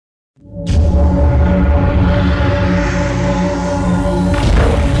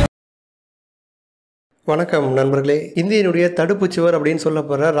வணக்கம் நண்பர்களே. இந்தியனுடைய தடுப்பு சுவர் அப்படின்னு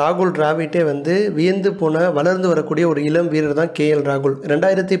சொல்லப்படுற ராகுல் டிராவிட்டே வியந்து போன வளர்ந்து வரக்கூடிய ஒரு இளம் வீரர் தான் கேஎல் ராகுல்.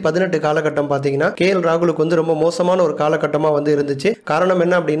 2018 காலகட்டம் பார்த்தீங்கன்னா கேஎல் ராகுலுக்கு ரொம்ப மோசமான ஒரு காலகட்டமாக இருந்துச்சு. காரணம்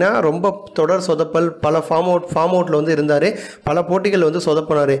என்ன அப்படின்னா ரொம்ப தொடர் சொதப்பல், பல ஃபார்ம் அவுட்ல இருந்தார், பல போட்டிகள்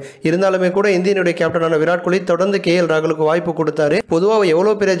சொதப்பினார். இருந்தாலுமே கூட இந்தியனுடைய கேப்டனான விராட் கோலி தொடர்ந்து கேஎல் ராகுலுக்கு வாய்ப்பு கொடுத்தாரு. பொதுவாக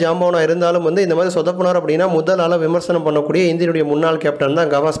எவ்வளோ பெரிய ஜாம்பவனா இருந்தாலும் இந்த மாதிரி சொதப்பினார் அப்படின்னா முதல் ஆளாக விமர்சனம் பண்ணக்கூடிய இந்தியனுடைய முன்னாள் கேப்டன்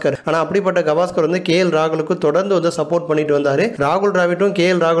தான் கவாஸ்கர். ஆனால் அப்படிப்பட்ட கவாஸ்கர் கேஎல் ராகுலுக்கு தொடர்ந்து சப்போர்ட் பண்ணிட்டு வந்தாரு. ராகுல் டிராவிட்டும்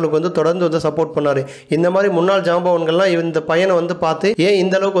கேஎல் ராகுலுக்கு தொடர்ந்து சப்போர்ட் பண்ணாரு. இந்த மாதிரி முன்னாள் ஜாம்பவன்கள்லாம் இந்த பையனை பார்த்து ஏன்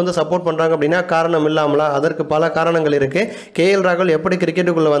இந்த அளவுக்கு சப்போர்ட் பண்றாங்க அப்படின்னா காரணம் இல்லாமலா? அதற்கு பல காரணங்கள் இருக்கு. கேஎல் ராகுல் எப்படி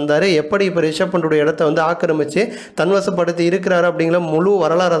கிரிக்கெட்டுக்குள்ள வந்தாரு, எப்படி இப்போ ரிஷப் பண்டுடைய இடத்தை ஆக்கிரமிச்சு தன்வசப்படுத்தி இருக்கிறாரு அப்படிங்கிற முழு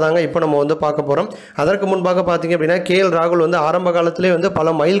வரலாறு தாங்க இப்போ நம்ம பார்க்க போறோம். அதற்கு முன்பாக பார்த்தீங்க அப்படின்னா கேஎல் ராகுல் ஆரம்ப காலத்திலே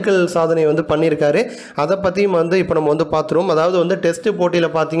பல மைல்கல் சாதனை பண்ணியிருக்காரு. அதை பற்றியும் இப்போ நம்ம பார்த்துருவோம். அதாவது டெஸ்ட்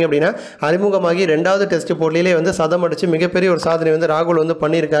போட்டியில் பார்த்தீங்க அப்படின்னா அறிமுகமாகி 2வது டெஸ்ட் போட்டியிலே சதம் அடிச்சு மிகப்பெரிய ஒரு சாதனை ராகுல்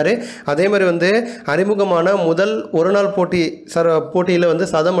பண்ணியிருக்காரு. அதே மாதிரி அறிமுகமான முதல் ஒரு நாள் போட்டியில்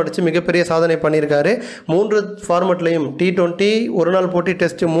சதம் அடிச்சு மிகப்பெரிய சாதனை பண்ணியிருக்காரு. 3 ஃபார்மெட்லையும் T20 ஒரு நாள் போட்டி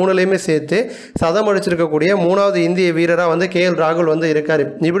டெஸ்ட் 3லையுமே சேர்த்து சதம் அடிச்சிருக்கக்கூடிய 3வது இந்திய வீரராக கேஎல் ராகுல் இருக்காரு.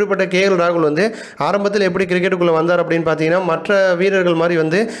 இப்படிப்பட்ட கேஎல் ராகுல் ஆரம்பத்தில் எப்படி கிரிக்கெட்டுக்குள்ள வந்தார் அப்படின்னு பார்த்தீங்கன்னா மற்ற வீரர்கள்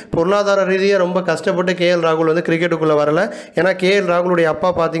மாதிரி பொருளாதார ரீதியாக ரொம்ப கஷ்டப்பட்டு கேஎல் ராகுல் கிரிக்கெட்டுக்குள்ள வரல. ஏன்னா கேஎல் ராகுலுடைய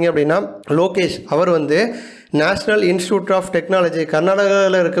அப்பா பார்த்தீங்க அப்படின்னா லோகேஷ், அவர் நேஷனல் இன்ஸ்டிடியூட் ஆஃப் டெக்னாலஜி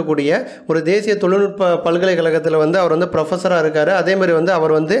கர்நாடகாவில் இருக்கக்கூடிய ஒரு தேசிய தொழில்நுட்ப பல்கலைக்கழகத்தில் அவர் ப்ரொஃபஸராக இருக்கார். அதே மாதிரி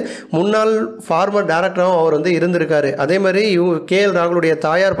அவர் முன்னாள் ஃபார்மர் டைரக்டராகவும் அவர் இருந்திருக்காரு. அதே மாதிரி கேஎல் ராகுலுடைய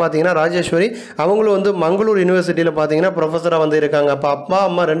தாயார் பார்த்தீங்கன்னா ராஜேஸ்வரி, அவங்களும் மங்களூர் யூனிவர்சிட்டியில் பார்த்தீங்கன்னா ப்ரொஃபஸராக இருக்காங்க. அப்போ அப்பா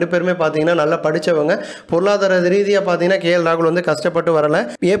அம்மா 2 பேருமே பார்த்தீங்கன்னா நல்லா படித்தவங்க. பொருளாதார ரீதியாக பார்த்தீங்கன்னா கேஎல் ராகுல் கஷ்டப்பட்டு வரல.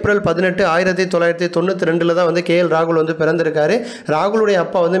 ஏப்ரல் 18, 1992 தான் கேஎல் ராகுல் பிறந்திருக்காரு. ராகுலுடைய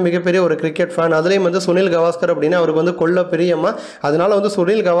அப்பா மிகப்பெரிய ஒரு கிரிக்கெட் ஃபேன். அதுலேயும் சுனில் கவாஸ்கர் அப்படின்னு அவருக்கு கொள்ள பிரியமா. அதனால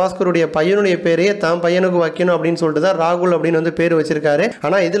சுனில் கவாஸ்கருடைய பையனுடைய பேரையே தான் பையனுக்கு வைக்கணும் அப்படின்னு சொல்லிட்டு தான் ராகுல் அப்படின்னு பேர் வச்சிருக்காரு.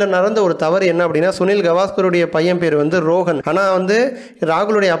 ஆனா இதுல நடந்த ஒரு தவறு என்ன அப்படின்னா சுனில் கவாஸ்கருடைய பையன் பேர் ரோஹன். ஆனா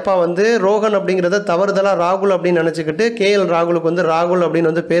ராகுலுடைய அப்பா ரோஹன் அப்படிங்கறத தவறுதலா ராகுல் அப்படின்னு நினைச்சுக்கிட்டு கேஎல் ராகுலுக்கு ராகுல்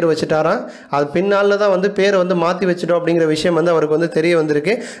அப்படின்னு பேர் வச்சுட்டாராம். அது பின்னால தான் பேரை மாத்தி வச்சிட்டோம் அப்படிங்கிற விஷயம் அவருக்கு தெரிய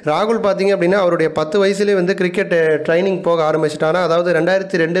வந்திருக்கு. ராகுல் பாத்தீங்க அப்படின்னா அவருடைய 10 வயசுலேயே கிரிக்கெட் ட்ரைனிங் போக ஆரம்பிச்சிட்டாரா. அதாவது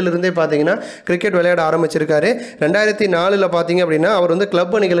 2002 இருந்தே பாத்தீங்கன்னா கிரிக்கெட் விளையாட ஆரம்பிச்சிருக்காரு. 2004 பார்த்தீங்க அப்படின்னா அவர்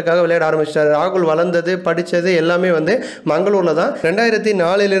கிளப் அணிகளுக்காக விளையாட ஆரம்பிச்சிட்டாரு. ராகுல் வளர்ந்தது படித்தது எல்லாமே மங்களூரில் தான்.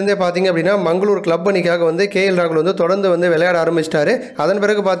 2004 இருந்தே பார்த்தீங்க அப்படின்னா மங்களூர் கிளப் அணிக்காக கேஎல் ராகுல் தொடர்ந்து விளையாட ஆரம்பிச்சிட்டாரு. அதன்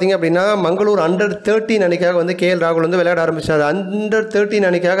பிறகு பார்த்தீங்க அப்படின்னா மங்களூர் அண்டர் 13 அணிக்காக கேஎல் ராகுல் விளையாட ஆரம்பிச்சிட்டாரு. அண்டர் 13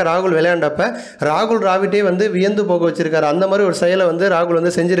 அணிக்காக ராகுல் விளையாண்டப்ப ராகுல் டிராவிட்டே வியந்து போக வச்சிருக்காரு. அந்த மாதிரி ஒரு செயலை ராகுல்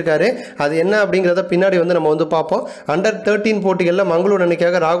செஞ்சிருக்காரு. அது என்ன அப்படிங்கிறத பின்னாடி நம்ம பார்ப்போம். அண்டர் 13 போட்டிகளில் மங்களூர்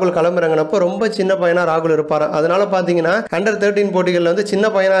அணிக்காக ராகுல் களமிறங்கினப்போ ரொம்ப சின்ன பையனா ராகுல் இருப்பார். அதனால பாத்தீங்கன்னா அண்டர் 13 போட்டிகளில் சின்ன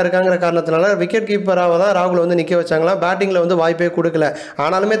பையனா இருக்காங்கிற காரணத்தினால விக்கெட் கீப்பராக தான் ராகுல் நிக்க வச்சாங்களா. பேட்டிங்ல வாய்ப்பே கொடுக்கல.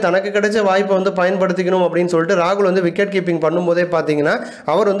 ஆனாலுமே தனக்கு கிடைச்ச வாய்ப்பை பயன்படுத்திக்கணும் அப்படின்னு சொல்லிட்டு ராகுல் விக்கெட் கீப்பிங் பண்ணும்போதே பாத்தீங்கன்னா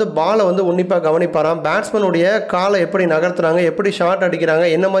அவர் பாலை உன்னிப்பா கவனிப்பாராம். பேட்ஸ்மேனுடைய காலை எப்படி நகர்த்துறாங்க, எப்படி ஷாட் அடிக்கிறாங்க,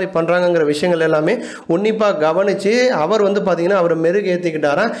 என்ன மாதிரி பண்றாங்கிற விஷயங்கள் எல்லாமே உன்னிப்பா கவனிச்சு அவர் பாத்தீங்கன்னா அவர்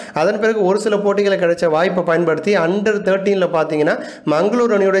மெருகேற்றிக்கிட்டாராம். அதன் பிறகு ஒரு சில போட்டிகளை கிடைச்ச வாய்ப்பை பயன்படுத்தி அண்டர் 13 பாத்தீங்கன்னா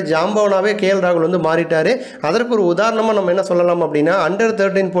மங்களூர் அணியுடைய ஜாம்பவனாவே கேஎல் ராகுல் மாறிட்டாரு. அதற்கு ஒரு உதாரணமா நம்ம என்ன சொல்லலாம் அப்படின்னா அண்டர்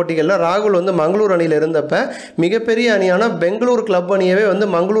 13 போட்டிகளில் ராகுல் மங்களூர் அணியில் இருந்தப்ப மிகப்பெரிய அணியான பெங்களூர் கிளப் அணியவே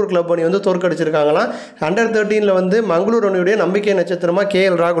மங்களூர் கிளப் அணி தோற்கடிச்சிருக்காங்களாம். அண்டர் 13 மங்களூர் அணியுடைய நம்பிக்கை நட்சத்திரமா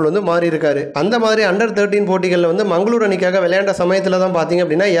கேஎல் ராகுல் மாறி இருக்காரு. அந்த மாதிரி அண்டர் 13 போட்டிகளில் மங்களூர் அணிக்காக விளையாண்ட சமயத்தில் தான் பார்த்தீங்க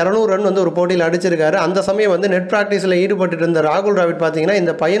அப்படின்னா 200 ரன் ஒரு போட்டியில் அடிச்சிருக்காரு. அந்த சமயம் நெட் பிராக்டிஸில் ஈடுபட்டு இருந்த ராகுல் டிராவிட் பார்த்தீங்கன்னா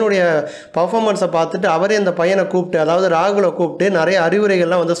இந்த பையனுடைய பர்ஃபார்மன்ஸை பார்த்துட்டு அவரே இந்த பையனை கூப்பிட்டு, அதாவது ராகுலை கூப்பிட்டு நிறைய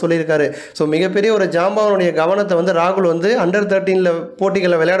அறிவுரைகள்லாம் சொல்லியிருக்காரு. ஸோ மிகப்பெரிய ஒரு ஜாம்பவனுடைய கவனத்தை ராகுல் அண்டர் 13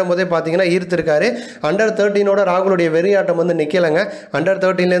 போட்டிகளில் விளையாடும் போதே பார்த்தீங்கன்னா ஈர்த்திருக்காரு. அண்டர் 13 ராகுலுடைய வெறியாட்டம் நிக்கலங்க. அண்டர்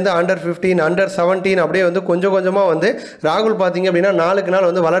 13 அண்டர் 15 அண்டர் 17 அப்படியே கொஞ்சம் கொஞ்சமாக ராகுல் பார்த்தீங்க அப்படின்னா நாளுக்கு நாள்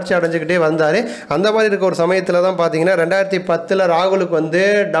வளர்ச்சி அடைஞ்சுக்கிட்டே வந்தார். அந்த மாதிரி இருக்க ஒரு சமயத்தில் தான் பார்த்தீங்கன்னா 2010 ராகுலுக்கு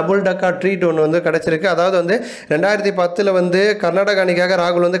டபுள் டக்கா ட்ரீட் ஒன்று கிடைச்சிருக்கு. அதாவது 2010 கர்நாடகா அணிக்காக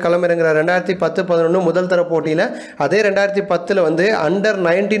ராகுல் களமிறங்குறார். 2010-11 முதல் தர போட்டியில். அதே 2010 அண்டர்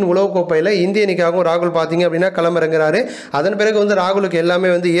 19 உலகக்கோப்பையில் இந்திய அணிக்காகவும் ராகுல் பார்த்தீங்க அப்படின்னா களமிறங்குறாரு. அதன் பிறகு ராகுலுக்கு எல்லாமே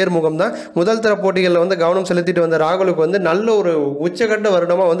ஏர்முகம் தான். முதல் தர போட்டிகளில் கவனம் செலுத்திட்டு வந்த ராகுலுக்கு நல்ல ஒரு உச்சகட்ட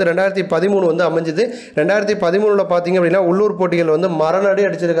வருடமாக 2013 அமைஞ்சது. 2013 பார்த்தீங்க அப்படின்னா உள்ளூர் போட்டிகள் மரணடி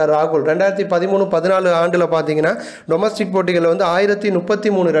அடிச்சிருக்காரு ராகுல். 2013-14 ஆண்டில் பார்த்தீங்கன்னா டொமஸ்டிக் போட்டிகளில்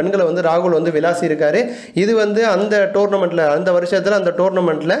 1033 ரன்களை ராகுல் விளாசி இருக்காரு. இது அந்த டோர்னமெண்ட்ல அந்த வருஷத்தில் அந்த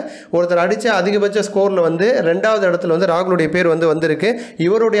டோர்னமெண்ட்ல ஒருத்தர் அடிச்ச அதிகபட்ச ஸ்கோர்ல 2வது இடத்துல ராகுலுடைய பேர் வந்திருக்கு.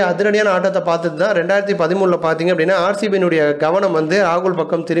 இவருடைய அதிரடியான ஆட்டத்தை பார்த்துட்டு தான் 2013 பார்த்தீங்க அப்படின்னா ஆர்சிபியினுடைய கவனம் வந்து ராகுல்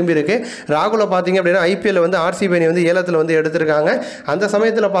பக்கம் திரும்பி இருக்கு. ராகுலை பார்த்தீங்க அப்படின்னா ஐபிஎல் வந்து ஆர்சிபி வந்து ஏலத்தில் வந்து எடுத்திருக்காங்க. அந்த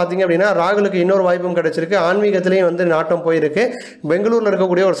சமயத்தில் பார்த்தீங்க அப்படின்னா ராகுலுக்கு இன்னொரு வாய்ப்பும் கிடைச்சிருக்கு. ஆன்மீகத்திலையும் வந்து நாட்டம் போயிருக்கு. பெங்களூரில்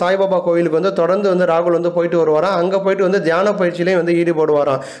இருக்கக்கூடிய ஒரு சாய்பாபா கோயிலுக்கு வந்து தொடர்ந்து வந்து ராகுல் வந்து போயிட்டு வருவாராம். அங்கே போயிட்டு வந்து தியான பயிற்சியிலையும் வந்து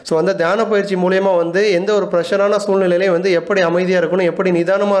ஈடுபடுவாராம். ஸோ அந்த தியான பயிற்சி மூலயமா வந்து எந்த ஒரு ப்ரெஷரான சூழ்நிலையிலையும் வந்து எப்படி அமைதியாக இருக்கணும், எப்படி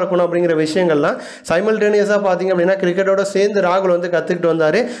நிதானமாக இருக்கணும் அப்படிங்கிற விஷயங்கள்லாம் சைமல்டேனியஸாக பார்த்தீங்க அப்படின்னா கிரிக்கெட்டோட சேர்ந்து ராகுல் வந்து கற்றுக்கிட்டு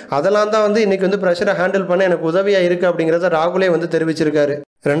வந்தார். அதெல்லாம் தான் வந்து இன்னைக்கு வந்து ப்ரெஷரை ஹேண்டில் பண்ண எனக்கு உதவியாக இருக்குது அப்படிங்கிறத ராகுலே வந்து தெரிவிச்சிருக்காரு.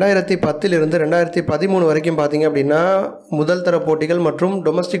 2010 2013 வரைக்கும் பார்த்தீங்க அப்படின்னா முதல் தர போட்டிகள் மற்றும்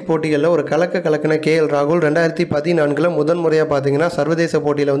டொமஸ்டிக் போட்டிகளில் ஒரு கலக்கின கேஎல் ராகுல் 2014 முதன்முறையாக பார்த்தீங்கன்னா சர்வதேச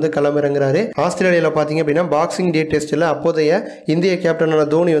போட்டியில் வந்து களமிறங்குறாரு. ஆஸ்திரேலியாவில் பார்த்தீங்க அப்படின்னா பாக்ஸிங் டே டெஸ்ட்டில் அப்போதைய இந்திய கேப்டனான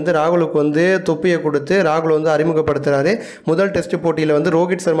தோனி வந்து ராகுலுக்கு வந்து தொப்பியை கொடுத்து ராகுல் வந்து அறிமுகப்படுத்துறாரு. முதல் டெஸ்ட் போட்டியில் வந்து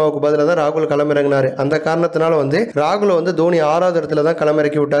ரோஹித் சர்மாவுக்கு பதிலாக தான் ராகுல் களமிறங்கினார். அந்த காரணத்தினால வந்து ராகுலை வந்து தோனி 6வது இடத்துல தான்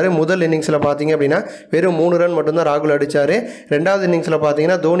களமிறக்கி விட்டார். முதல் இன்னிங்ஸில் பார்த்தீங்க அப்படின்னா வெறும் 3 ரன் மட்டும்தான் ராகுல் அடித்தார். 2வது இன்னிங்ஸில் பார்த்தீங்கன்னா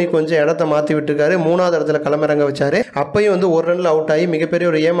தோனி கொஞ்சம் இடத்த மாற்றி விட்டுருக்காரு. 3வது இடத்துல களமிறங்க வச்சாரு. அப்பையும் வந்து 1 ரன்ல அவுட் ஆகி மிகப்பெரிய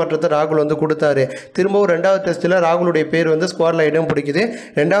ஒரு ஏமாற்றத்தை ராகுல் வந்து கொடுத்தாரு. திரும்பவும் 2வது டெஸ்ட்டில் ராகுலுடைய பேர் வந்து ஸ்குவாட்ல இடம் பிடிக்குது.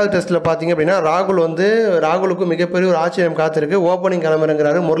 2வது டெஸ்ட்டில் பார்த்தீங்க அப்படின்னா ராகுலுக்கு மிகப்பெரிய ஒரு ஆச்சரியம் காத்திருக்கு. ஓப்பனிங்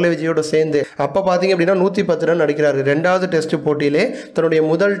களமிறங்குறாரு முரளி விஜயோட சேர்ந்து. அப்போ பார்த்தீங்க அப்படின்னா 110 ரன் அடிக்கிறாரு. 2வது டெஸ்ட் போட்டியிலே தன்னுடைய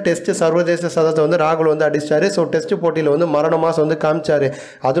முதல் டெஸ்ட் சர்வதேச சதத்தை வந்து ராகுல் வந்து அடிச்சாரு. ஸோ டெஸ்ட் போட்டியில் வந்து மரணமாக வந்து காமிச்சாரு.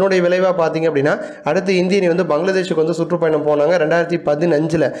 அதனுடைய விளைவாக பார்த்தீங்க அப்படின்னா அடுத்து இந்திய அணி வந்து பங்களாதேஷுக்கு வந்து சுற்றுப்பயணம் போனாங்க 2015.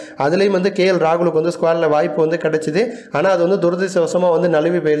 அதுலேயும் வந்து கேஎல் ராகுலுக்கு வந்து ஸ்குவாட்ல வாய்ப்பு வந்து கிடைச்சிது. ஆனால் அது வந்து துரதிர்ஷ்டவசமாக வந்து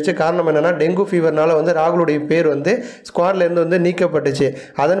நழுவி போயிருச்சு. காரணம் என்னன்னா டெங்கு ஃபீவர்னால வந்து ராகுலுடைய பேர் வந்து ஸ்குவாட்ல இருந்து வந்து நீக்கப்பட்டுச்சு.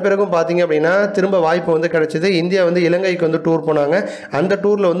 அதன் பிறகும் பார்த்தீங்க அப்படின்னா திரும்ப வாய்ப்பு வந்து கிடைச்சிது. இந்தியா வந்து இலங்கைக்கு வந்து டூர் போனாங்க. அந்த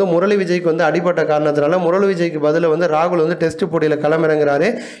டூரில் வந்து முரளி விஜய்க்கு வந்து அடிப்பட்ட காரணத்தினால முரளி விஜய்க்கு பதிலாக வந்து ராகுல் வந்து டெஸ்ட் போட்டியில் களமிறங்குறாரு.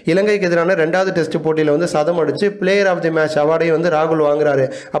 இலங்கைக்கு எதிரான 2வது டெஸ்ட் போட்டியில் வந்து சதம் அடிச்சு பிளேயர் ஆஃப் தி மேட்ச் அவார்டையும் வந்து ராகுல் வாங்குறாரு.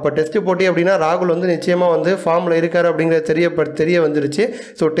 அப்போ டெஸ்ட் போட்டி அப்படின்னா ராகுல் வந்து நிச்சயமாக வந்து ஃபார்மில் இருக்காரு அப்படிங்கிறது தெரிய வந்துருச்சு.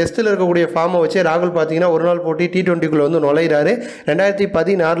 ஸோ டெஸ்ட்டில் இருக்கக்கூடிய ஃபார்மை வச்சு ராகுல் பார்த்தீங்கன்னா ஒரு நாள் போட்டி T20க்குள்ளே வந்து நுழையிறாரு.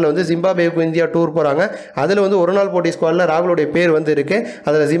 2016 வந்து ஜிம்பாப்வேக்கு இந்தியா டூர் போகிறாங்க. அதில் வந்து ஒரு நாள் போட்டி ஸ்குவாடில் ராகுலுடைய பேர் வந்து இருக்கு.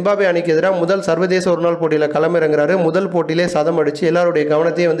 அதில் ஜிம்பாப்வே அணிக்கு எதிராக முதல் சர்வதேச ஒரு நாள் போட்டியில் களமிறங்குறாரு. முதல் போட்டியிலே சதம் அடிச்சு எல்லாருடைய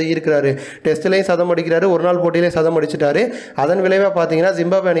கவனத்தையும் வந்து ஈர்க்கிறாரு. டெஸ்ட்லையும் சதம் அடிக்கிறாரு, ஒரு நாள் போட்டியிலே சதம் அடிச்சிட்டாரு. அதன் விளைவாக பார்த்தீங்கன்னா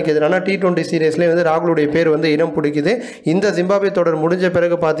ஜிம்பாப்வே அணிக்கு எதிரான T20 சீரீஸ்லேயும் வந்து ராகுலுடைய பேர் வந்து இடம் பிடிக்குது. இந்த ஜிம்பாப்வே தொடர் முடிஞ்ச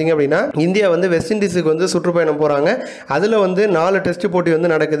பிறகு பார்த்தீங்க அப்படின்னா இந்தியா வந்து வெஸ்ட் இண்டீஸுக்கு வந்து சுற்றுப்பயணம் போகிறாங்க. அதில் வந்து 4 டெஸ்ட் போட்டி வந்து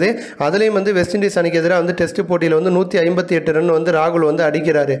நடக்குது. அதுலேயும் வந்து வெஸ்ட் இண்டீஸ் அணிக்கு எதிராக வந்து டெஸ்ட் போட்டியில் வந்து 158 ரன் வந்து ராகுல் வந்து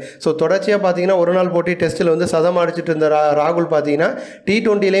அடிக்கிறாரு. ஸோ தொடர்ச்சியாக பார்த்தீங்கன்னா ஒரு நாள் போட்டி டெஸ்ட்டில் வந்து சதம் அடிச்சிட்டு இருந்த ராகுல் பார்த்தீங்கன்னா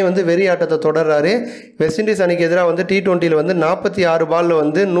T20லேயும் வந்து வெறி ஆட்டத்தை தொடர்றாரு. வெஸ்ட் இண்டீஸ் அணிக்கு எதிராக வந்து T20யில் வந்து 46 பாலில்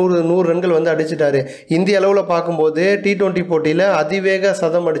வந்து 100 ரன்கள் வந்து அடிச்சிட்டாரு. இந்திய அளவில் பார்க்கும்போது T20 போட்டியில் அதிவேக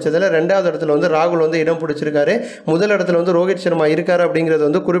சதம் அடித்ததில் 2வது இடத்துல வந்து ராகுல் வந்து இடம் பிடிச்சிருக்காரு. முதல் இடத்துல வந்து ரோஹித் சர்மா இருக்காரு அப்படிங்கிறது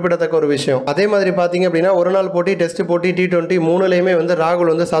வந்து குறிப்பிடத்தக்க ஒரு விஷயம். அதே மாதிரி பார்த்தீங்க அப்படின்னா ஒரு நாள் போட்டி டெஸ்ட் போட்டி T20 3லையுமே வந்து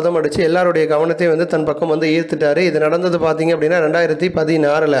ராகுல் வந்து சதம் அடிச்சு எல்லாருடைய கவனத்தையும் வந்து தன் பக்கம் வந்து ஈர்த்துட்டாரு. இது நடந்தது பார்த்தீங்க அப்படின்னா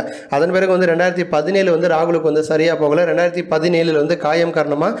 2016. அதன் பிறகு வந்து 2017 வந்து ராகுலுக்கு வந்து சரியாக போகல. 2017 வந்து காயம்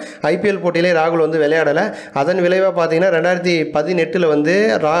காரணமாக ஐபிஎல் போட்டியிலே ராகுல் வந்து விளையாடலை. அதன் விளைவாக பார்த்தீங்கன்னா 2018 வந்து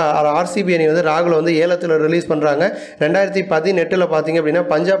ஆர்சிபி அணி வந்து ராகுலை வந்து ஏலத்தில் ரிலீஸ் பண்ணுறாங்க. 2018 பார்த்தீங்க அப்படின்னா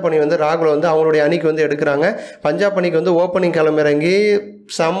பஞ்சாப் அணி வந்து ராகுலை வந்து அவங்களுடைய அணிக்கு வந்து எடுக்கிறாங்க. பஞ்சாப் அணிக்கு வந்து ஓப்பனிங் களமிறங்கி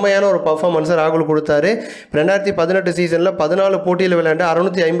செம்மையான ஒரு பர்ஃபார்மன்ஸை ராகுல் கொடுத்தாரு. 2018 சீசனில் 14 போட்டியில் விளையாண்டு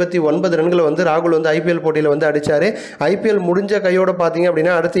 659 ரன்களை வந்து ராகுல் வந்து ஐபிஎல் போட்டியில் வந்து அடித்தார். ஐபிஎல் முடிஞ்ச கையோடு பார்த்தீங்க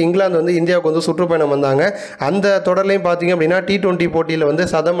அப்படின்னா அடுத்து இங்கிலாந்து வந்து இந்தியாவுக்கு வந்து சுற்றுப்பயணம் வந்தாங்க. அந்த தொடர்லையும் பார்த்தீங்க அப்படின்னா T20 போட்டியில் வந்து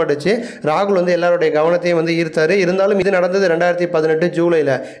சதம் அடித்து ராகுல் வந்து எல்லாருடைய கவனத்தையும் வந்து ஈர்த்தார். இருந்தாலும் இது நடந்தது 2018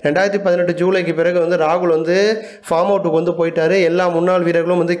 ஜூலையில். 2018 ஜூலைக்கு பிறகு வந்து ராகுல் வந்து ஃபார்ம் அவுட்டுக்கு வந்து போயிட்டார். எல்லா முன்னாள்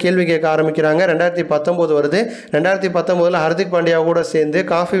வீரர்களும் வந்து கேள்வி கேட்க ஆரம்பிக்கிறாங்க. 2019 வருது. 2019 ஹர்திக் பாண்டியா கூட சேர்ந்து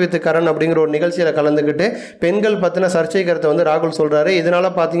காஃபி வித் கரண் அப்படிங்கிற ஒரு நிகழ்ச்சியில் கலந்துக்கிட்டு பெண்கள் பற்றின சர்ச்சை கருத்தை வந்து ராகுல் சொல்கிறாரு. இதனால்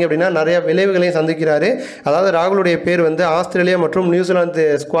பார்த்தீங்க அப்படின்னா நிறைய விளைவுகளையும் சந்திக்கிறாரு. அதாவது ராகுலுடைய பேர் வந்து ஆஸ்திரேலியா மற்றும் நியூசிலாந்து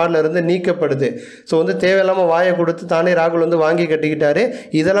ஸ்குவாட்ல இருந்து நீக்கப்படுது. ஸோ வந்து தேவையில்லாமல் வாயை கொடுத்து தானே ராகுல் வந்து வாங்கி கட்டிக்கிட்டாரு.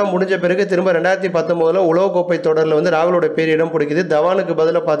 இதெல்லாம் முடிஞ்ச பிறகு திரும்ப 2019 உலகக்கோப்பை தொடரில் வந்து ராகுலுடைய பேர் இடம் பிடிக்குது. தவானுக்கு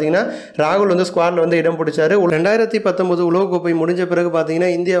பதிலாக பார்த்தீங்கன்னா ராகுல் வந்து ஸ்குவாட்ல வந்து இடம் பிடிச்சாரு. 2019 உலகக்கோப்பை முடிஞ்ச பிறகு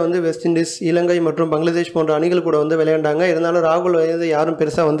பார்த்தீங்கன்னா இந்தியா வந்து வெஸ்ட் இண்டீஸ், இலங்கை மற்றும் பங்களாதேஷ் போன்ற அணிகள் கூட வந்து விளையாண்டாங்க. இருந்தாலும் ராகுல் வந்து யாரும்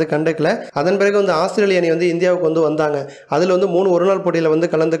பெருசாக வந்து கண்டுக்கல. அதன் பிறகு வந்து ஆஸ்திரேலிய அணி வந்து இந்தியாவுக்கு வந்து வந்தாங்க. அதில் வந்து 3 ஒரு நாள் போட்டியில் வந்து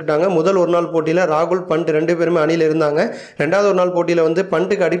கலந்துக்கிட்டாங்க. முதல் ஒரு நாள் போட்டியில் ராகுல் பண்ட் 2 பேருமே அணியில் இருந்தாங்க. ரெண்டாவது ஒரு நாள் போட்டியில் வந்து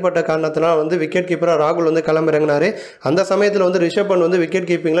பண்ட்டுக்கு அடிப்பட்ட காரணத்தினால் வந்து விக்கெட் கீப்பராக ராகுல் வந்து களமிறங்கினார். அந்த சமயத்தில் வந்து ரிஷப் பண்ட் வந்து விக்கெட்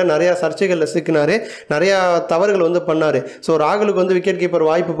கீப்பிங்கில் நிறையா சர்ச்சைகளில் சிக்கினார், நிறையா தவறுகள் வந்து பண்ணார். ஸோ ராகுலுக்கு வந்து விக்கெட் கீப்பர்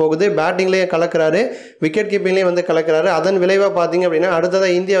வாய்ப்பு போகுது, பேட்டிங்லேயும் கலக்கிறாரு, விக்கெட் கீப்பிங்லேயும் வந்து கலக்கிறாரு. அதன் விளைவாக பார்த்தீங்க அப்படின்னா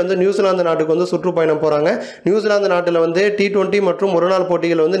அடுத்ததாக இந்தியா வந்து நியூசிலாந்து நாட்டுக்கு வந்து சுற்றுப்பயணம் போகிறாங்க. நியூசிலாந்து நாட்டில் வந்து T20 மற்றும் ஒரு நாள்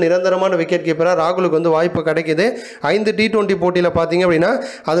போட்டிகள் வந்து நிரந்தரமான விக்கெட் கீப்பராக ராகுலுக்கு வந்து வாய்ப்பு கிடைக்குது. 5 T20 போட்டியில் பார்த்தீங்க அப்படின்னா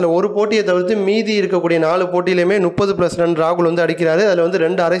அதில் ஒரு போட்டியை தவிர்த்து மீதி இருக்கக்கூடிய 4 போட்டியிலுமே 30+ ரன் ராகுல் வந்து அடிக்கிறாரு. அதில் வந்து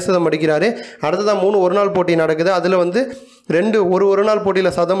 2 அரை சதம் அடிக்கிறாரு. அடுத்ததாக 3 ஒரு நாள் போட்டி நடக்குது. அதில் வந்து ஒரு நாள்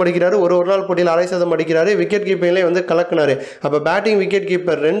போட்டியில் சதம் அடிக்கிறாரு, ஒரு நாள் போட்டியில் அரை சதம் அடிக்கிறாரு, விக்கெட் கீப்பிங்லேயே வந்து கலக்குனாரு. அப்போ பேட்டிங் விக்கெட்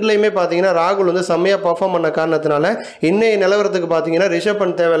கீப்பர் ரெண்டுலையுமே பார்த்தீங்கன்னா ராகுல் வந்து செம்மையாக பர்ஃபார்ம் பண்ண காரணத்தினால இன்னைய நிலவரத்துக்கு பார்த்தீங்கன்னா ரிஷப்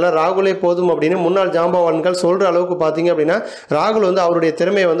பண்ட் தேவையில்லை, ராகுலே போதும் அப்படின்னு முன்னாள் ஜாம்பவான்கள் சொல்கிற அளவுக்கு பார்த்தீங்க அப்படின்னா ராகுல் வந்து அவருடைய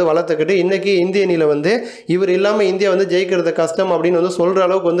திறமையை வந்து வளர்த்துக்கிட்டு இன்னைக்கு இந்திய அணியில் வந்து இவர் இல்லாமல் இந்தியா வந்து ஜெயிக்கிறது கஷ்டம் அப்படின்னு வந்து சொல்கிற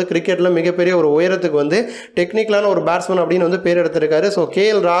அளவுக்கு வந்து கிரிக்கெட்டில் மிகப்பெரிய ஒரு உயரத்துக்கு வந்து டெக்னிக்கலான ஒரு பேட்ஸ்மேன் அப்படின்னு வந்து பேர் எடுத்திருக்காரு. ஸோ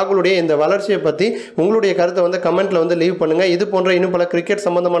KL ராகுலுடைய இந்த வளர்ச்சியை பற்றி உங்களுடைய கருத்தை வந்து கமெண்ட்டில் வந்து லீவ் பண்ணுங்கள். இது போன்ற இன்னும் பல கிரிக்கெட்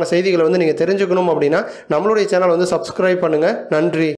சம்பந்தமான செய்திகளை வந்து நீங்கள் தெரிஞ்சுக்கணும் அப்படின்னா நம்மளுடைய சேனல் வந்து சப்ஸ்கிரைப் பண்ணுங்கள். நன்றி.